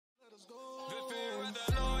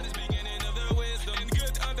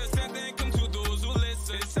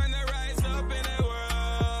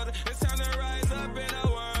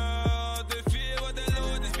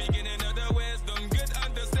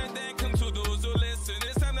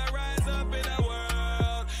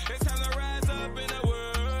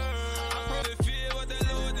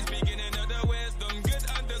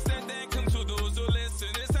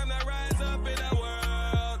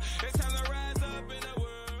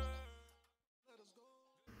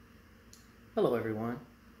Hello everyone,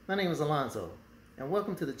 my name is Alonzo and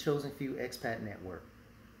welcome to the Chosen Few Expat Network.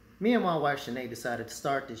 Me and my wife Shanae decided to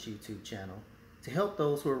start this YouTube channel to help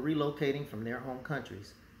those who are relocating from their home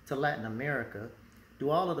countries to Latin America do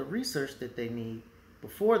all of the research that they need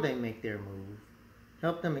before they make their move,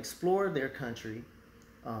 help them explore their country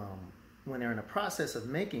when they're in the process of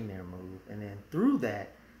making their move, and then through that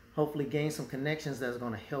hopefully gain some connections that's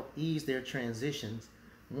going to help ease their transitions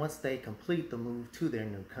once they complete the move to their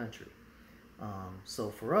new country.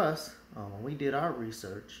 So for us, when we did our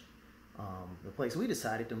research, the place we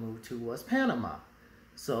decided to move to was Panama.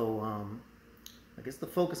 So I guess the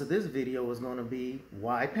focus of this video is going to be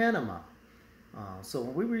why Panama. So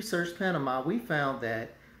when we researched Panama, we found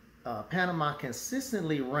that Panama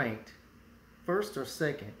consistently ranked first or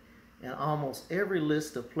second in almost every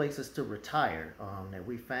list of places to retire that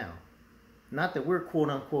we found. Not that we're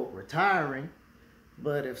quote unquote retiring,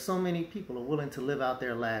 but if so many people are willing to live out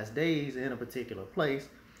their last days in a particular place,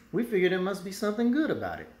 we figured there must be something good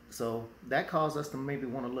about it. So that caused us to maybe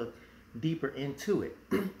want to look deeper into it.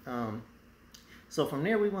 So from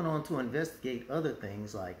there, we went on to investigate other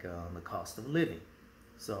things like the cost of living.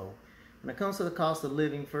 So when it comes to the cost of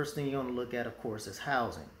living, first thing you want to look at, of course, is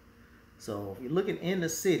housing. So if you're looking in the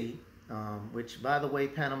city, which by the way,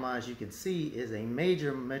 Panama, as you can see, is a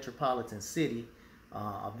major metropolitan city,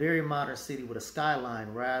 a very modern city with a skyline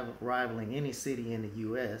rivaling any city in the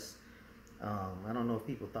U.S. I don't know if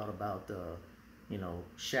people thought about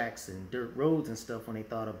shacks and dirt roads and stuff when they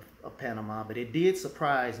thought of Panama, but it did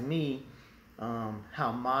surprise me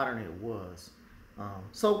how modern it was.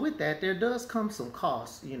 So with that, there does come some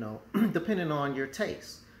costs, depending on your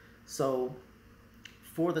taste. So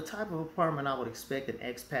for the type of apartment I would expect an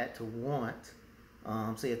expat to want,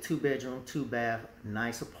 say a 2-bedroom, 2-bath,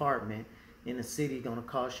 nice apartment in the city, going to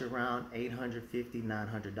cost you around $850,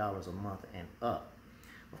 $900 a month and up.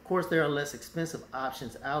 Of course, there are less expensive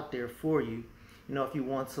options out there for you. If you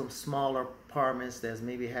want some smaller apartments that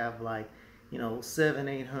maybe have like, 700,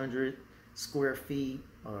 800 square feet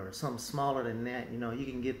or something smaller than that, you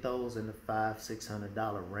can get those in the $500,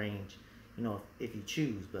 $600 range, if you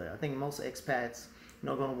choose. But I think most expats,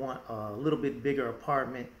 going to want a little bit bigger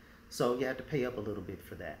apartment, so you have to pay up a little bit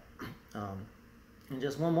for that. And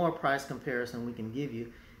just one more price comparison we can give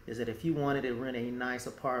you is that if you wanted to rent a nice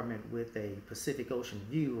apartment with a Pacific Ocean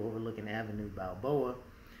view overlooking Avenue Balboa,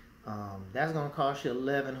 that's going to cost you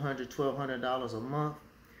 $1,100, $1,200 a month.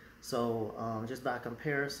 So just by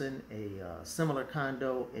comparison, a similar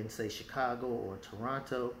condo in, say, Chicago or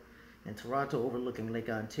Toronto, in Toronto overlooking Lake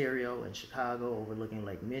Ontario, and Chicago overlooking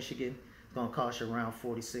Lake Michigan, it's going to cost you around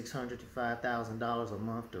 $4,600 to $5,000 a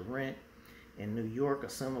month to rent. In New York, a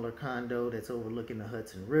similar condo that's overlooking the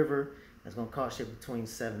Hudson River, it's going to cost you between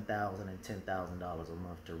 $7,000 and $10,000 a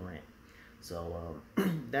month to rent. So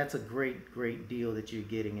that's a great deal that you're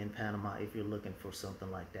getting in Panama if you're looking for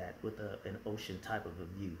something like that with an ocean type of a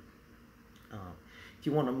view. If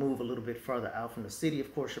you want to move a little bit further out from the city,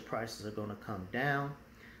 of course, your prices are going to come down.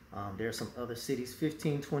 There are some other cities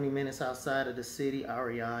 15-20 minutes outside of the city,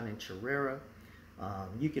 Arion and Chirera.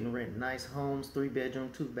 You can rent nice homes,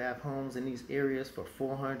 3-bedroom, 2-bath homes in these areas for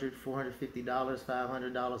 $400, $450,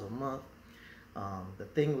 $500 a month. The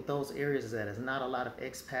thing with those areas is that there's not a lot of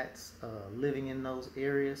expats living in those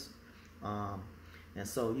areas. And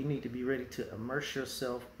so you need to be ready to immerse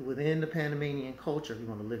yourself within the Panamanian culture if you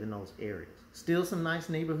want to live in those areas. Still some nice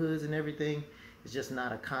neighborhoods and everything. It's just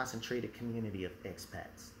not a concentrated community of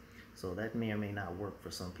expats. So that may or may not work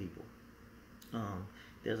for some people.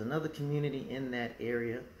 There's another community in that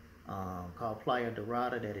area called Playa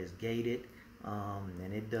Dorada that is gated,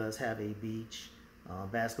 and it does have a beach,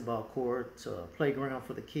 basketball court, playground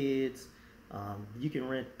for the kids. You can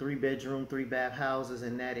rent 3-bedroom, 3-bath houses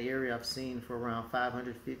in that area. I've seen for around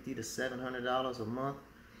 $550 to $700 a month.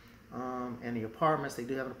 And the apartments, they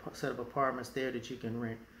do have a set of apartments there that you can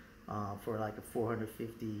rent for like a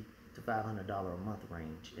 $450 to $500 a month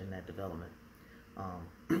range in that development.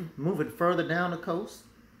 Moving further down the coast,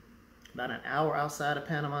 about an hour outside of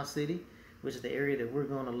Panama City, which is the area that we're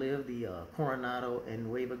going to live, the Coronado and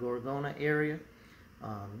Nueva Gorgona area.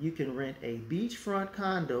 You can rent a beachfront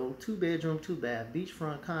condo, 2-bedroom, 2-bath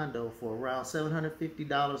beachfront condo for around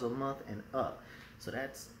 $750 a month and up. So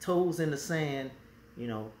that's toes in the sand,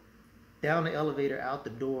 down the elevator, out the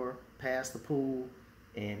door, past the pool,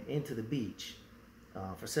 and into the beach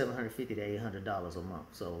for $750 to $800 a month.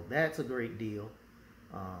 So that's a great deal.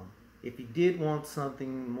 If you did want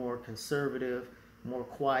something more conservative, more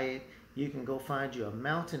quiet, you can go find you a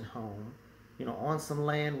mountain home, on some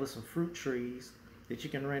land with some fruit trees that you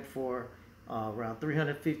can rent for around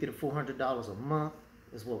 $350 to $400 a month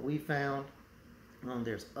is what we found.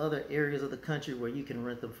 There's other areas of the country where you can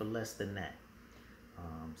rent them for less than that.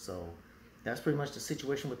 So that's pretty much the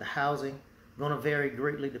situation with the housing. Going to vary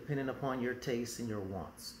greatly depending upon your tastes and your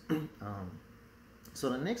wants. So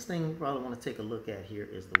the next thing you probably want to take a look at here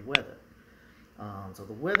is the weather. So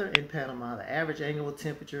the weather in Panama, the average annual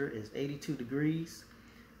temperature is 82 degrees.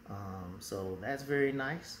 So that's very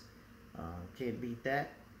nice. Can't beat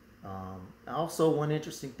that. Also, one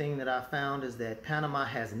interesting thing that I found is that Panama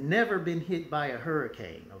has never been hit by a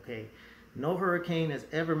hurricane. Okay, no hurricane has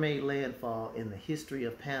ever made landfall in the history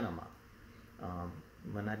of Panama.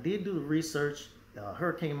 When I did do the research,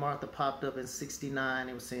 Hurricane Martha popped up in '69.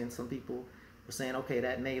 It was saying, some people were saying, okay,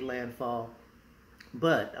 that made landfall.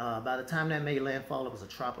 But by the time that made landfall, it was a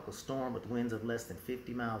tropical storm with winds of less than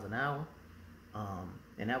 50 miles an hour.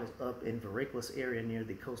 And that was up in Veracruz area near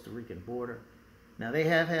the Costa Rican border. Now, they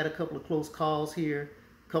have had a couple of close calls here.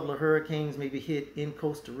 A couple of hurricanes maybe hit in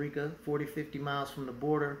Costa Rica, 40, 50 miles from the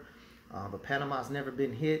border. But Panama's never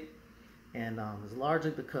been hit. And it's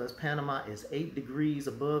largely because Panama is 8 degrees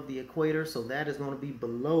above the equator. So that is going to be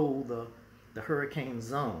below the hurricane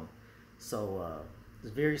zone. So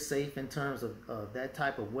it's very safe in terms of that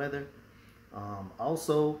type of weather.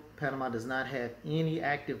 Also, Panama does not have any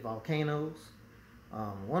active volcanoes.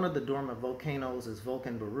 One of the dormant volcanoes is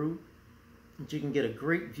Volcan Baru, which you can get a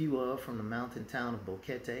great view of from the mountain town of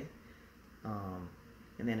Boquete.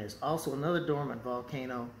 And then there's also another dormant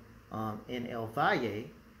volcano in El Valle,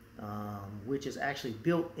 which is actually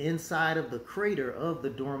built inside of the crater of the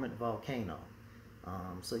dormant volcano.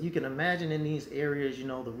 So you can imagine in these areas, you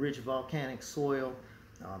know, the rich volcanic soil,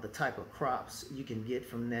 the type of crops you can get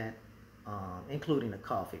from that, including the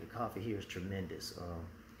coffee. The coffee here is tremendous.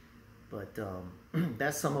 But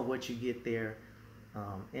that's some of what you get there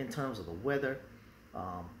in terms of the weather.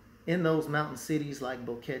 In those mountain cities like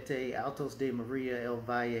Boquete, Altos de Maria, El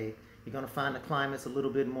Valle, you're going to find the climate's a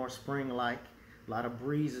little bit more spring-like. A lot of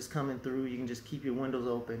breezes coming through. You can just keep your windows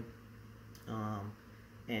open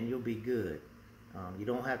and you'll be good. You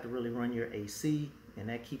don't have to really run your AC, and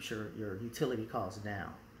that keeps your utility costs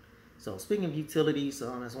down. So speaking of utilities,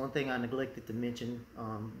 that's one thing I neglected to mention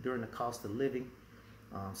during the cost of living.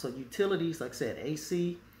 So utilities, like I said,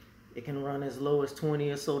 AC, it can run as low as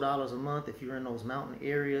 $20 or so a month if you're in those mountain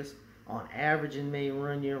areas. On average, it may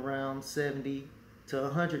run you around $70 to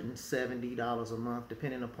 $170 a month,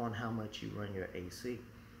 depending upon how much you run your AC.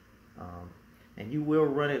 And you will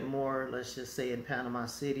run it more, let's just say, in Panama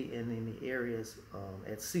City and in the areas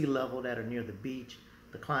at sea level that are near the beach.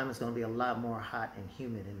 The climate's going to be a lot more hot and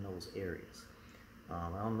humid in those areas. I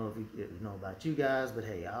don't know if you know about you guys, but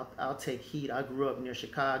hey, I'll take heat. I grew up near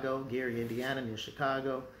Chicago, Gary, Indiana, near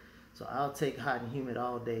Chicago. So I'll take hot and humid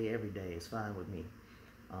all day, every day. It's fine with me.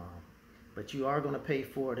 But you are going to pay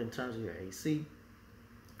for it in terms of your AC.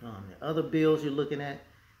 The other bills you're looking at,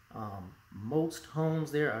 most homes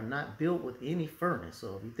there are not built with any furnace.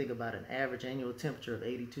 So if you think about an average annual temperature of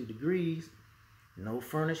 82 degrees, no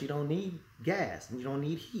furnace, you don't need gas and you don't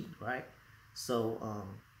need heat, right? So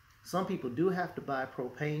some people do have to buy a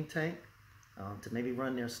propane tank to maybe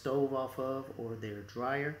run their stove off of, or their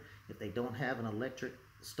dryer if they don't have an electric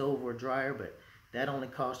stove or dryer, but that only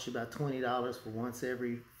costs you about $20 for once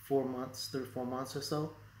every 4 months, 3 or 4 months or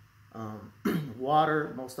so.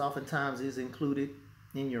 Water most oftentimes is included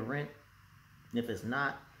in your rent. If it's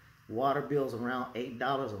not, water bills around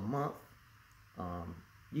 $8 a month.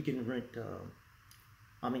 You can rent,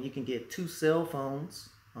 you can get 2 cell phones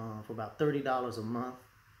for about $30 a month.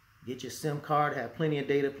 Get your SIM card, have plenty of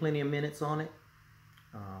data, plenty of minutes on it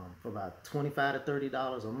for about $25 to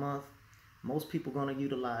 $30 a month. Most people are going to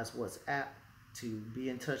utilize WhatsApp to be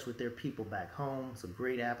in touch with their people back home. It's a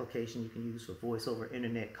great application you can use for voice over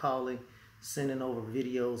internet calling, sending over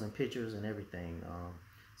videos and pictures and everything.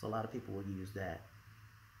 So a lot of people will use that.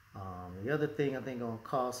 The other thing I think on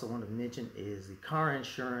cost I want to mention is the car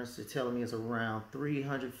insurance. They're telling me it's around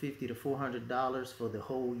 $350 to $400 for the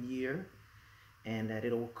whole year, and that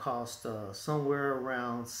it'll cost somewhere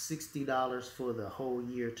around $60 for the whole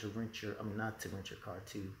year to rent your, not to rent your car,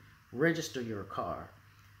 to register your car.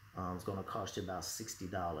 It's going to cost you about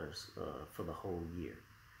 $60 for the whole year.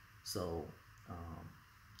 So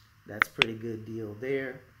that's a pretty good deal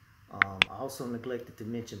there. I also neglected to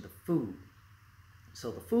mention the food. So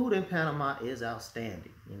the food in Panama is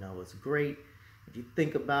outstanding. You know, it's great. If you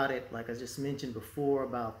think about it, like I just mentioned before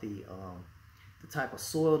about the type of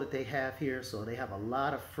soil that they have here. So they have a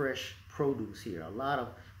lot of fresh produce here, a lot of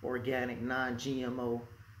organic, non-GMO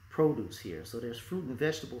produce here. So there's fruit and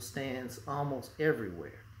vegetable stands almost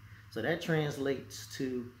everywhere. So that translates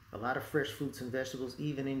to a lot of fresh fruits and vegetables,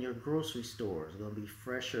 even in your grocery stores. It's going to be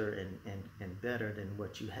fresher and better than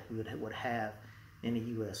what you would have in the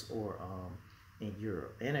U.S. or in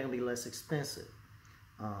Europe, and they're gonna be less expensive.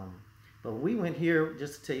 But we went here,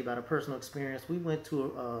 just to tell you about a personal experience. We went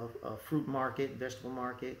to a fruit market, vegetable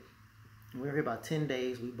market. We were here about 10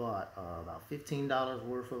 days. We bought about $15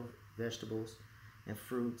 worth of vegetables and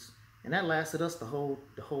fruits, and that lasted us the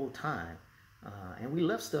whole time. And we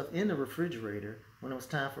left stuff in the refrigerator when it was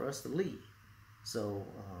time for us to leave. So,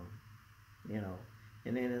 you know,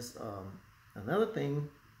 and then it's another thing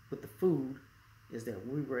with the food is that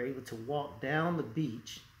we were able to walk down the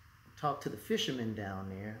beach, talk to the fishermen down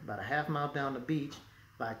there, about a half mile down the beach,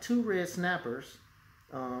 buy 2 red snappers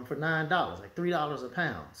for $9, like $3 a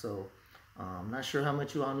pound. So I'm not sure how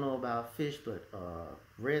much you all know about fish, but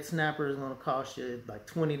red snapper is going to cost you like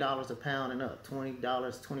 $20 a pound and up, $20,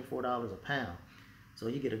 $24 a pound. So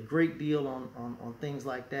you get a great deal on things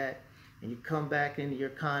like that. And you come back into your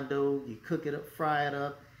condo, you cook it up, fry it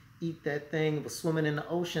up, eat that thing. It was swimming in the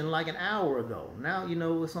ocean like an hour ago. Now you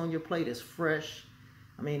know what's on your plate is fresh.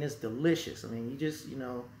 I mean, it's delicious. I mean, you just, you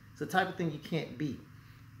know, it's the type of thing you can't beat.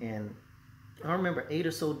 And I remember 8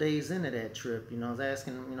 or so days into that trip, you know, I was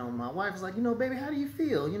asking, you know, my wife was like, you know, baby, how do you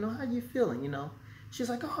feel? You know, how you feeling? You know, she's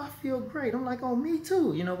like, oh, I feel great. I'm like, oh, me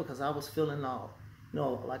too, you know, because I was feeling all, you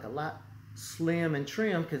know, like a lot slim and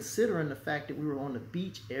trim, considering the fact that we were on the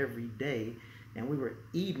beach every day and we were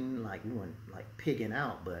eating, like, we weren't like pigging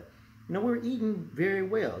out, but, you know, we were eating very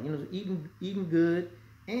well, you know, eating good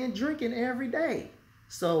and drinking every day.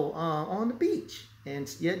 So on the beach, and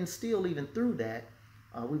yet and still, even through that,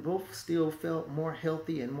 we both still felt more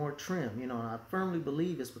healthy and more trim. You know, and I firmly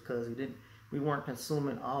believe it's because we weren't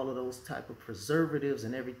consuming all of those type of preservatives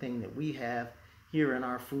and everything that we have here in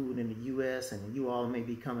our food in the U.S. and you all may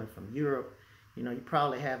be coming from Europe. You know, you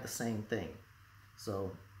probably have the same thing.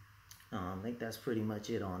 So I think that's pretty much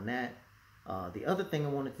it on that. The other thing I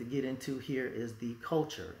wanted to get into here is the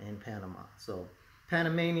culture in Panama. So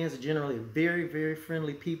Panamanians are generally very, very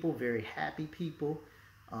friendly people, very happy people.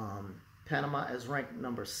 Panama is ranked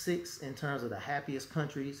number 6 in terms of the happiest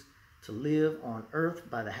countries to live on Earth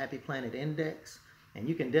by the Happy Planet Index. And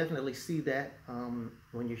you can definitely see that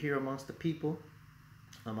when you're here amongst the people.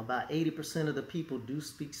 About 80% of the people do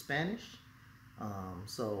speak Spanish.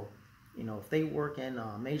 So, you know, if they work in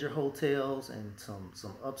major hotels and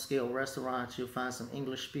some upscale restaurants, you'll find some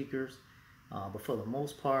English speakers. But for the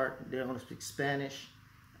most part, they're going to speak Spanish.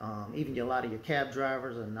 Even a lot of your cab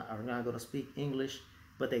drivers are not going to speak English.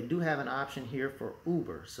 But they do have an option here for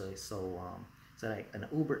Uber. So like an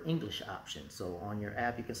Uber English option. So on your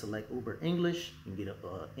app, you can select Uber English. You can get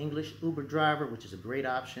an English Uber driver, which is a great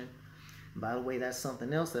option. By the way, that's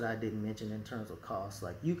something else that I didn't mention in terms of cost.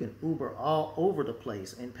 Like you can Uber all over the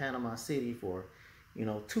place in Panama City for, you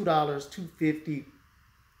know, $2, $2.50,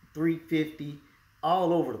 $3.50,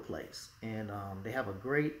 all over the place. And they have a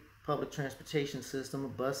great public transportation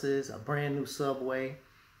system, buses, a brand new subway.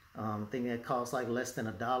 Thing that costs like less than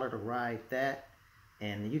 $1 to ride that.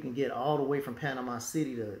 And you can get all the way from Panama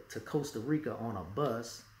City to Costa Rica on a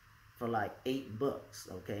bus for like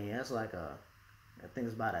 $8. Okay, that's like I think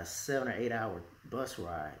it's about a 7 or 8 hour bus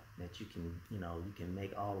ride that you can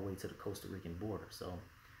make all the way to the Costa Rican border. So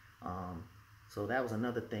so that was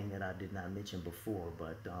another thing that I did not mention before,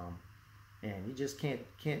 but and you just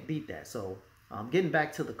can't beat that. So getting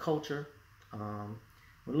back to the culture,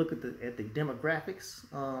 we look at the demographics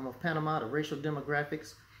of Panama, the racial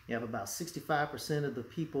demographics. You have about 65% of the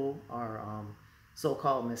people are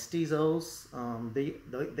so-called mestizos.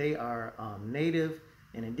 They are native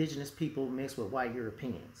and indigenous people mixed with white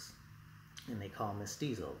Europeans, and they call them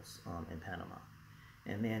mestizos in Panama.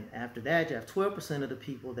 And then after that, you have 12% of the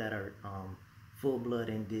people that are full-blood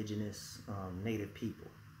indigenous native people,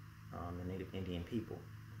 the native Indian people.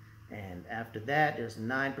 And after that, there's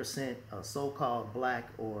 9% so-called black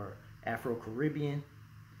or Afro-Caribbean.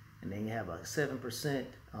 And then you have a 7%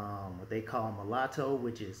 what they call mulatto,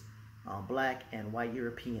 which is black and white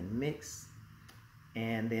European mix.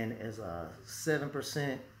 And then as a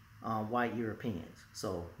 7% white Europeans.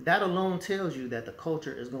 So that alone tells you that the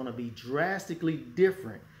culture is going to be drastically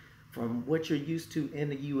different from what you're used to in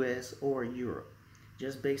the U.S. or Europe,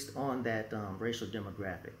 just based on that racial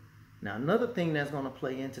demographic. Now, another thing that's going to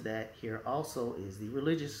play into that here also is the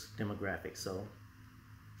religious demographic. So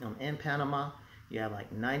in Panama, you have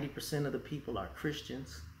like 90% of the people are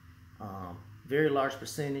Christians. Very large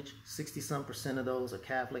percentage, 60-some% of those are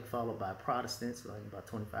Catholic, followed by Protestants, like about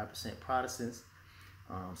 25% Protestants.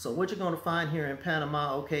 So what you're going to find here in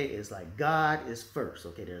Panama, okay, is like God is first.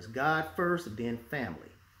 Okay, there's God first, then family.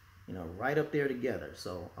 You know, right up there together.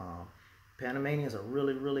 So Panamanians are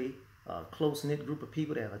really, really close-knit group of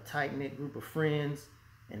people. They have a tight-knit group of friends.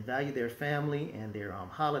 and value their family and their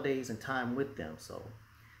holidays and time with them. So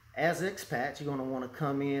as expats, you're going to want to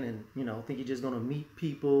come in and, think you're just going to meet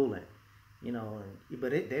people and,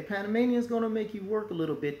 but that Panamanian's going to make you work a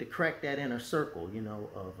little bit to crack that inner circle,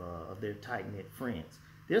 of their tight-knit friends.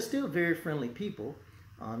 They're still very friendly people,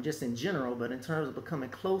 just in general, but in terms of becoming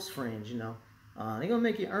close friends, they're going to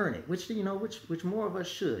make you earn it, which more of us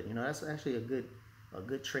should. That's actually a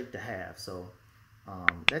good trait to have. So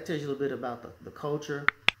that tells you a little bit about the culture.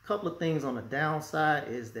 A couple of things on the downside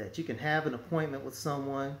is that you can have an appointment with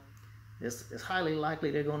someone. It's highly likely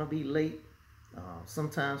they're going to be late.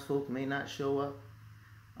 Sometimes folks may not show up.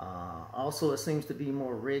 Also, it seems to be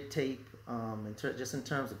more red tape just in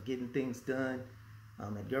terms of getting things done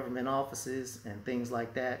at government offices and things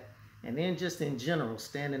like that. And then just in general,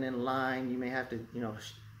 standing in line, you may have to,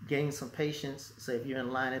 gain some patience. Say if you're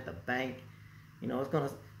in line at the bank,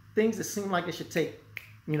 things that seem like it should take,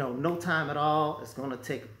 no time at all, it's going to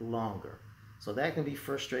take longer. So that can be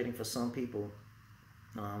frustrating for some people.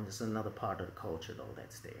 Just another part of the culture, though,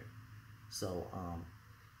 that's there. So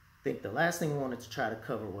I think the last thing we wanted to try to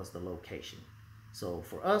cover was the location. So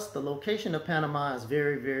for us, the location of Panama is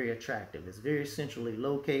very, very attractive. It's very centrally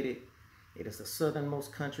located. It is the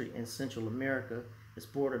southernmost country in Central America. It's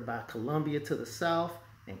bordered by Colombia to the south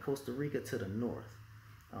and Costa Rica to the north.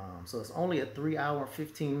 So it's only a 3-hour,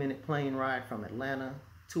 15-minute plane ride from Atlanta,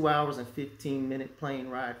 2 hours and 15-minute plane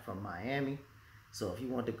ride from Miami. So if you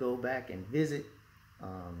want to go back and visit,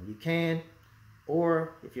 you can.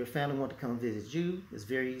 Or if your family want to come visit you, it's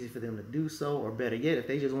very easy for them to do so. Or better yet, if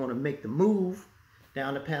they just want to make the move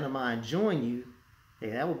down to Panama and join you, hey,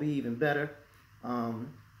 that would be even better.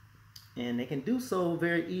 And they can do so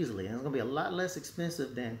very easily. And it's going to be a lot less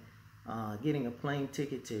expensive than getting a plane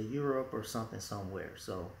ticket to Europe or something somewhere.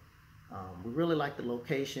 So we really like the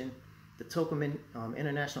location. The Tocumen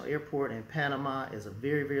International Airport in Panama is a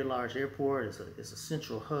very, very large airport. It's a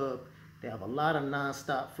central hub. They have a lot of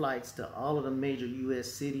non-stop flights to all of the major U.S.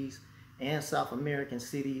 cities and South American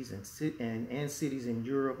cities and cities in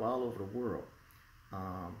Europe, all over the world.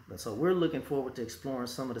 So we're looking forward to exploring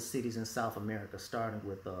some of the cities in South America, starting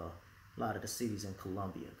with a lot of the cities in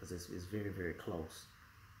Colombia, because it's very, very close.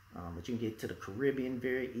 But you can get to the Caribbean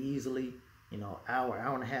very easily, hour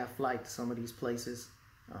and a half flight to some of these places.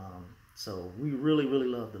 So we really, really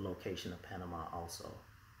love the location of Panama also.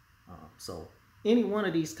 So any one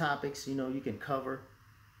of these topics, you can cover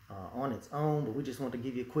on its own, but we just want to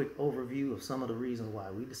give you a quick overview of some of the reasons why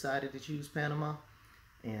we decided to choose Panama.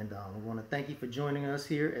 And we want to thank you for joining us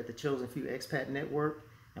here at the Chosen Few Expat Network,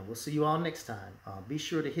 and we'll see you all next time. Be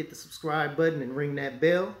sure to hit the subscribe button and ring that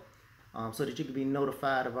bell so that you can be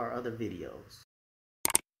notified of our other videos.